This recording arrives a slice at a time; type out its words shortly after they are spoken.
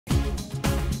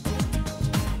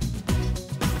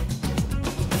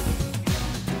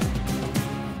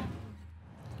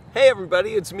Hey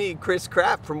everybody, it's me, Chris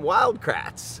Kratt from Wild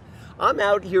Kratts. I'm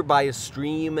out here by a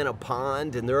stream and a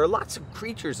pond, and there are lots of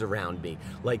creatures around me,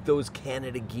 like those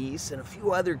Canada geese and a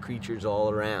few other creatures all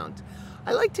around.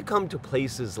 I like to come to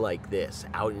places like this,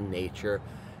 out in nature,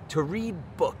 to read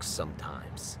books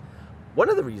sometimes. One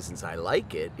of the reasons I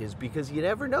like it is because you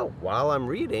never know, while I'm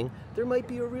reading, there might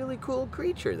be a really cool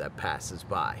creature that passes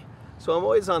by. So I'm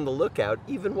always on the lookout,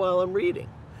 even while I'm reading.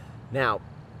 Now,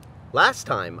 last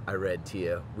time I read to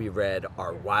you, we read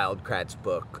our Wild Kratts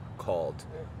book called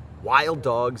Wild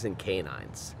Dogs and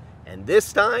Canines. And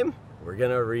this time, we're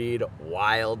gonna read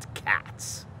Wild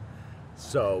Cats.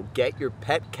 So get your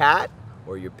pet cat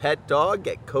or your pet dog,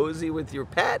 get cozy with your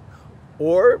pet,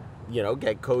 or,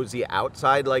 get cozy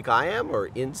outside like I am, or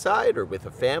inside, or with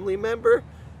a family member,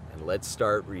 and let's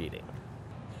start reading.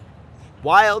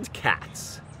 Wild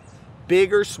cats.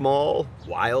 Big or small,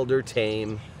 wild or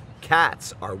tame,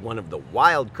 cats are one of the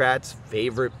Wild Kratts'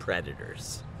 favorite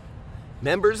predators.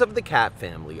 Members of the cat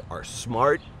family are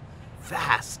smart,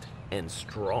 fast, and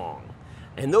strong.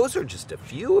 And those are just a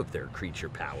few of their creature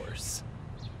powers.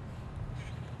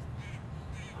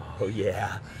 Oh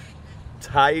yeah,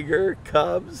 tiger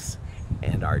cubs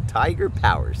and our tiger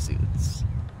power suits.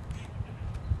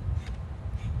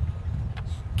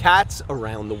 Cats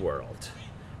around the world.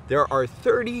 There are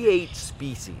 38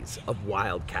 species of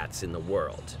wild cats in the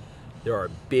world. There are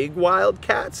big wild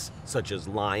cats, such as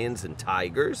lions and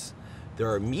tigers.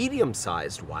 There are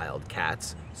medium-sized wild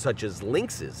cats, such as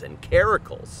lynxes and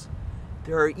caracals.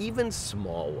 There are even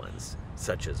small ones,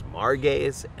 such as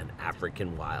margays and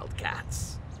African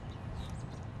wildcats.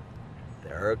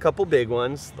 There are a couple big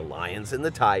ones, the lions and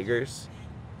the tigers.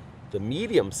 The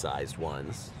medium-sized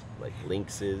ones, like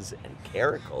lynxes and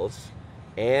caracals,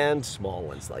 and small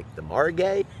ones like the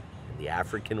margay and the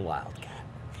African wildcat.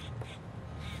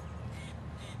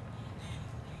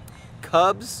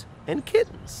 Cubs and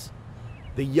kittens.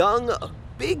 The young of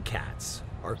big cats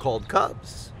are called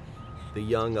cubs. The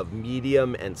young of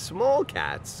medium and small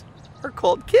cats are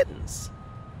called kittens.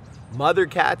 Mother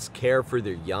cats care for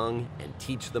their young and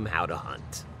teach them how to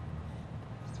hunt.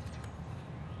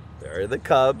 There are the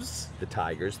cubs, the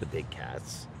tigers, the big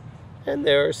cats, and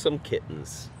there are some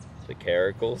kittens, the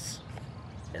caracals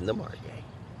and the margay.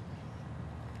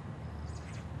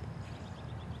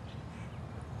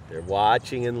 They're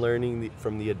watching and learning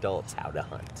from the adults how to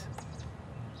hunt.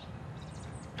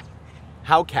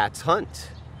 How cats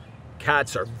hunt.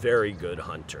 Cats are very good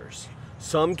hunters.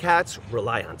 Some cats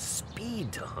rely on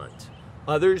speed to hunt.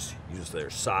 Others use their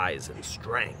size and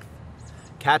strength.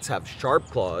 Cats have sharp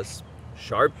claws,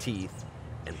 sharp teeth,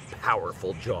 and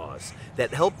powerful jaws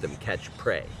that help them catch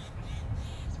prey.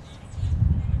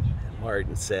 And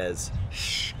Martin says,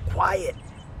 "Shh, quiet,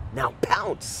 now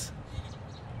pounce."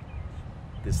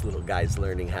 This little guy's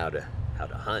learning how to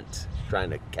hunt, trying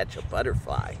to catch a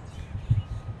butterfly.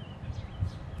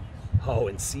 Oh,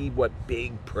 and see what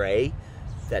big prey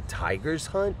that tigers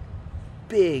hunt?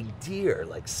 Big deer,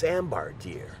 like sambar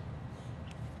deer.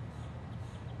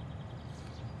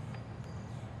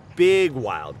 Big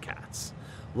wildcats.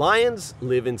 Lions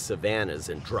live in savannas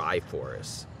and dry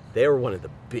forests. They are one of the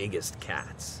biggest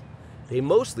cats. They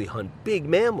mostly hunt big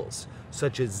mammals,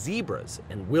 such as zebras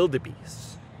and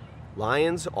wildebeests.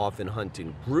 Lions often hunt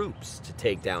in groups to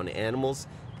take down animals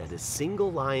that a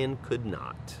single lion could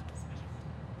not.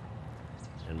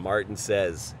 And Martin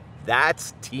says,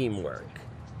 that's teamwork.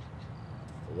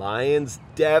 Lions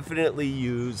definitely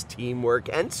use teamwork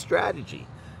and strategy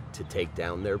to take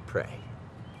down their prey.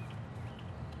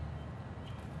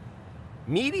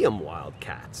 Medium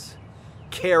wildcats.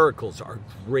 Caracals are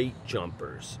great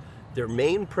jumpers. Their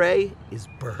main prey is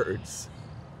birds.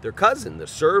 Their cousin, the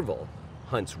serval,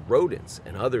 hunts rodents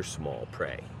and other small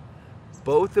prey.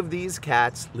 Both of these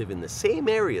cats live in the same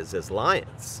areas as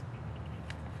lions.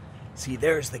 See,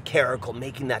 there's the caracal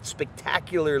making that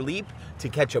spectacular leap to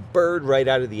catch a bird right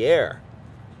out of the air.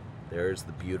 There's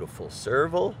the beautiful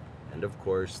serval, and of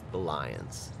course, the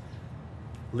lions.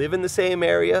 Live in the same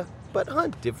area, but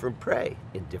hunt different prey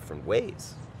in different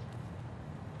ways.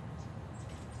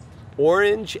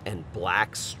 Orange and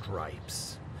black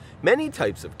stripes. Many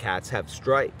types of cats have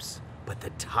stripes, but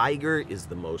the tiger is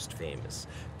the most famous.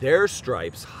 Their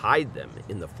stripes hide them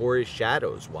in the forest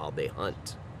shadows while they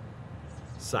hunt.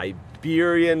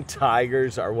 Siberian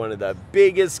tigers are one of the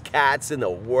biggest cats in the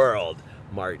world,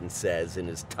 Martin says in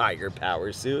his tiger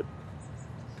power suit.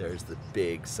 There's the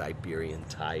big Siberian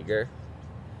tiger.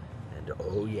 And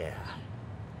oh yeah,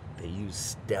 they use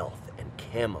stealth and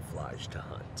camouflage to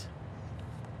hunt.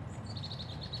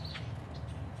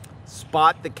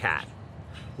 Spot the cat.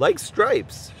 Like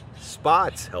stripes,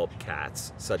 spots help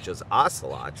cats, such as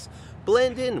ocelots,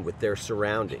 blend in with their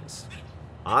surroundings.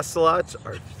 Ocelots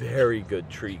are very good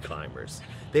tree climbers.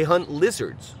 They hunt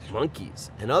lizards, monkeys,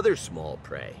 and other small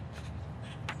prey.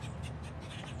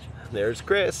 There's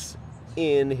Chris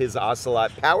in his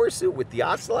ocelot power suit with the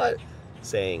ocelot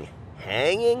saying,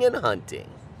 hanging and hunting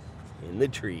in the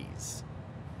trees.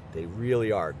 They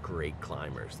really are great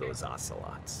climbers, those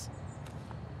ocelots.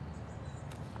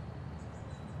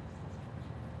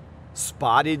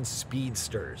 Spotted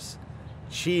speedsters.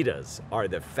 Cheetahs are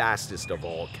the fastest of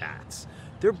all cats.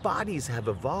 Their bodies have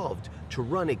evolved to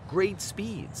run at great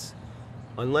speeds.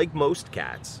 Unlike most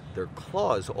cats, their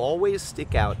claws always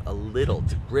stick out a little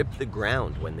to grip the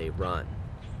ground when they run.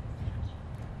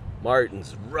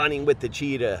 Martin's running with the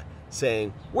cheetah,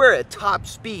 saying, we're at top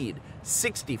speed,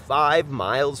 65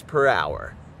 miles per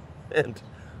hour. And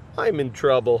I'm in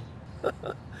trouble.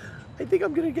 I think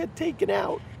I'm gonna get taken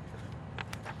out.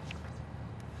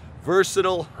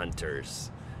 Versatile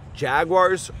hunters.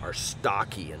 Jaguars are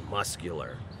stocky and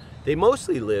muscular. They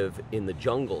mostly live in the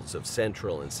jungles of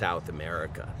Central and South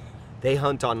America. They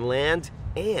hunt on land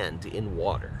and in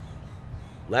water.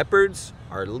 Leopards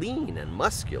are lean and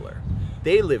muscular.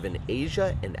 They live in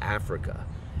Asia and Africa.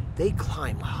 They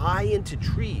climb high into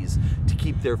trees to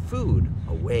keep their food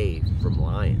away from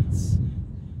lions.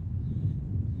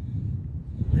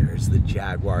 There's the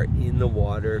jaguar in the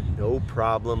water, no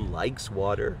problem, likes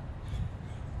water,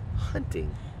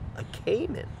 hunting a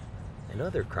caiman and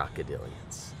other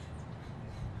crocodilians.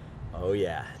 Oh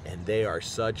yeah, and they are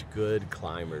such good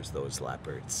climbers, those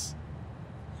leopards.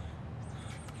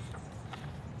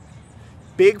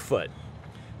 Bigfoot.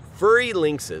 Furry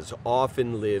lynxes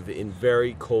often live in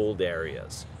very cold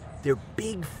areas. Their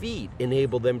big feet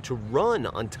enable them to run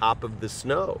on top of the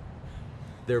snow.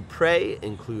 Their prey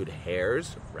include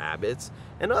hares, rabbits,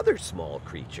 and other small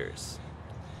creatures.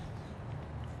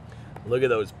 Look at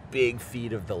those big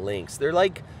feet of the lynx. They're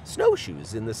like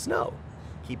snowshoes in the snow,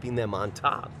 keeping them on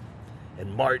top.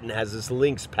 And Martin has this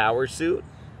lynx power suit,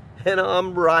 and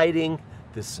I'm riding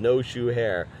the snowshoe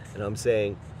hare, and I'm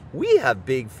saying, we have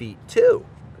big feet too,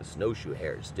 because snowshoe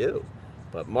hares do.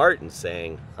 But Martin's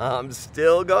saying, I'm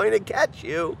still going to catch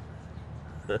you.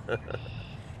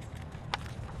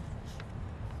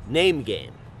 Name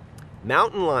game.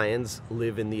 Mountain lions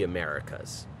live in the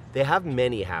Americas. They have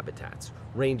many habitats,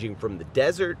 ranging from the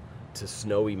desert to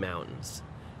snowy mountains.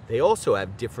 They also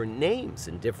have different names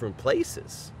in different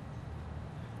places.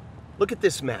 Look at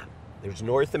this map. There's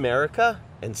North America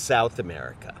and South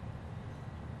America.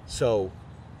 So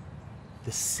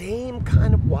the same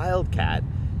kind of wildcat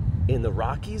in the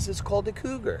Rockies is called a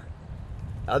cougar.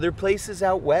 Other places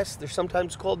out west, they're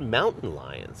sometimes called mountain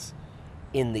lions.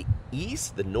 In the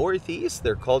east, the northeast,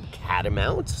 they're called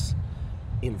catamounts.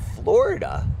 In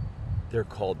Florida, they're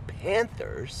called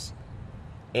panthers.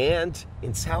 And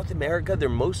in South America, they're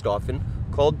most often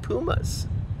called pumas.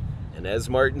 And as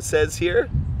Martin says here,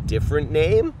 different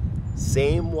name,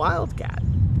 same wildcat.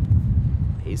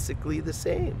 Basically the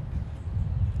same.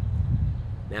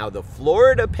 Now, the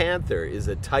Florida panther is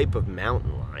a type of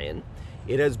mountain lion.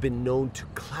 It has been known to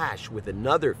clash with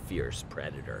another fierce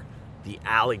predator, the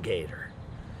alligator.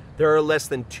 There are less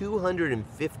than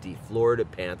 250 Florida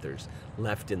panthers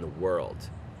left in the world.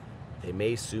 They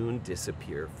may soon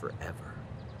disappear forever.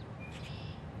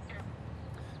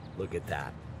 Look at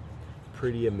that.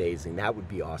 Pretty amazing. That would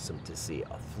be awesome to see.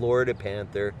 A Florida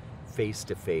panther face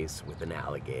to face with an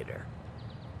alligator.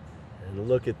 And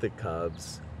look at the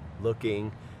cubs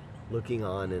looking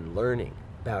on and learning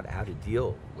about how to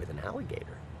deal with an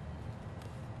alligator.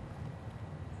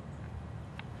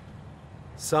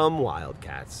 Some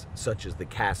wildcats, such as the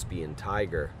Caspian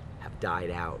tiger, have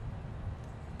died out.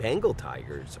 Bengal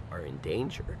tigers are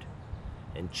endangered,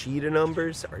 and cheetah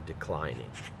numbers are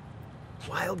declining.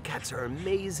 Wildcats are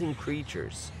amazing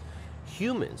creatures.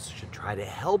 Humans should try to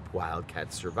help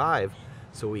wildcats survive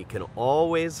so we can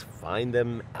always find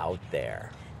them out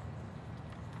there.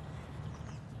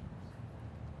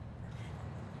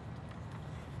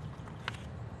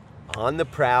 On the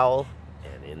prowl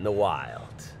and in the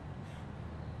wild.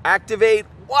 Activate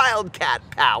wildcat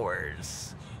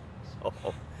powers.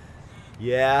 Oh,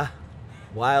 yeah,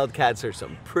 wildcats are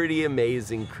some pretty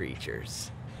amazing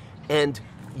creatures. And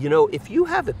you know, if you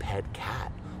have a pet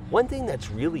cat, one thing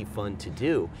that's really fun to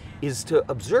do is to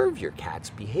observe your cat's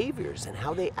behaviors and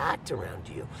how they act around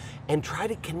you and try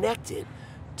to connect it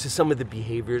to some of the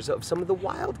behaviors of some of the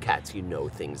wildcats you know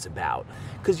things about.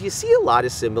 Because you see a lot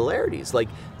of similarities. Like,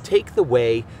 take the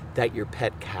way that your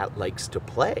pet cat likes to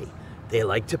play. They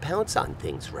like to pounce on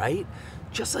things, right?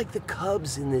 just like the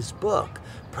cubs in this book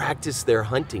practice their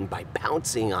hunting by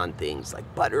bouncing on things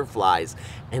like butterflies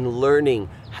and learning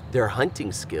their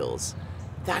hunting skills.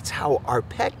 That's how our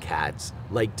pet cats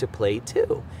like to play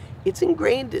too. It's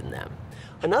ingrained in them.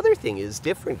 Another thing is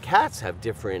different cats have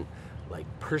different like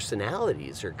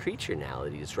personalities or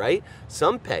creaturalities, right?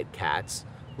 Some pet cats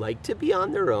like to be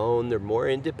on their own. They're more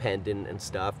independent and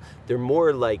stuff. They're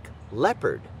more like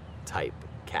leopard type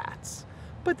cats.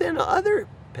 But then other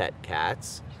pet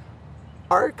cats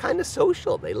are kind of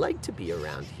social. They like to be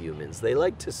around humans. They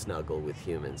like to snuggle with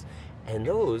humans. And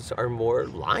those are more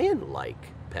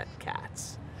lion-like pet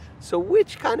cats. So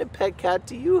which kind of pet cat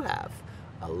do you have?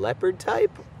 A leopard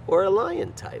type or a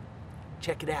lion type?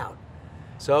 Check it out.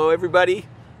 So everybody,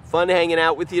 fun hanging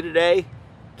out with you today.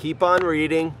 Keep on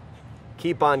reading,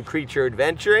 keep on creature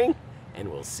adventuring, and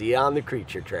we'll see you on the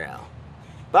creature trail.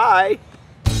 Bye.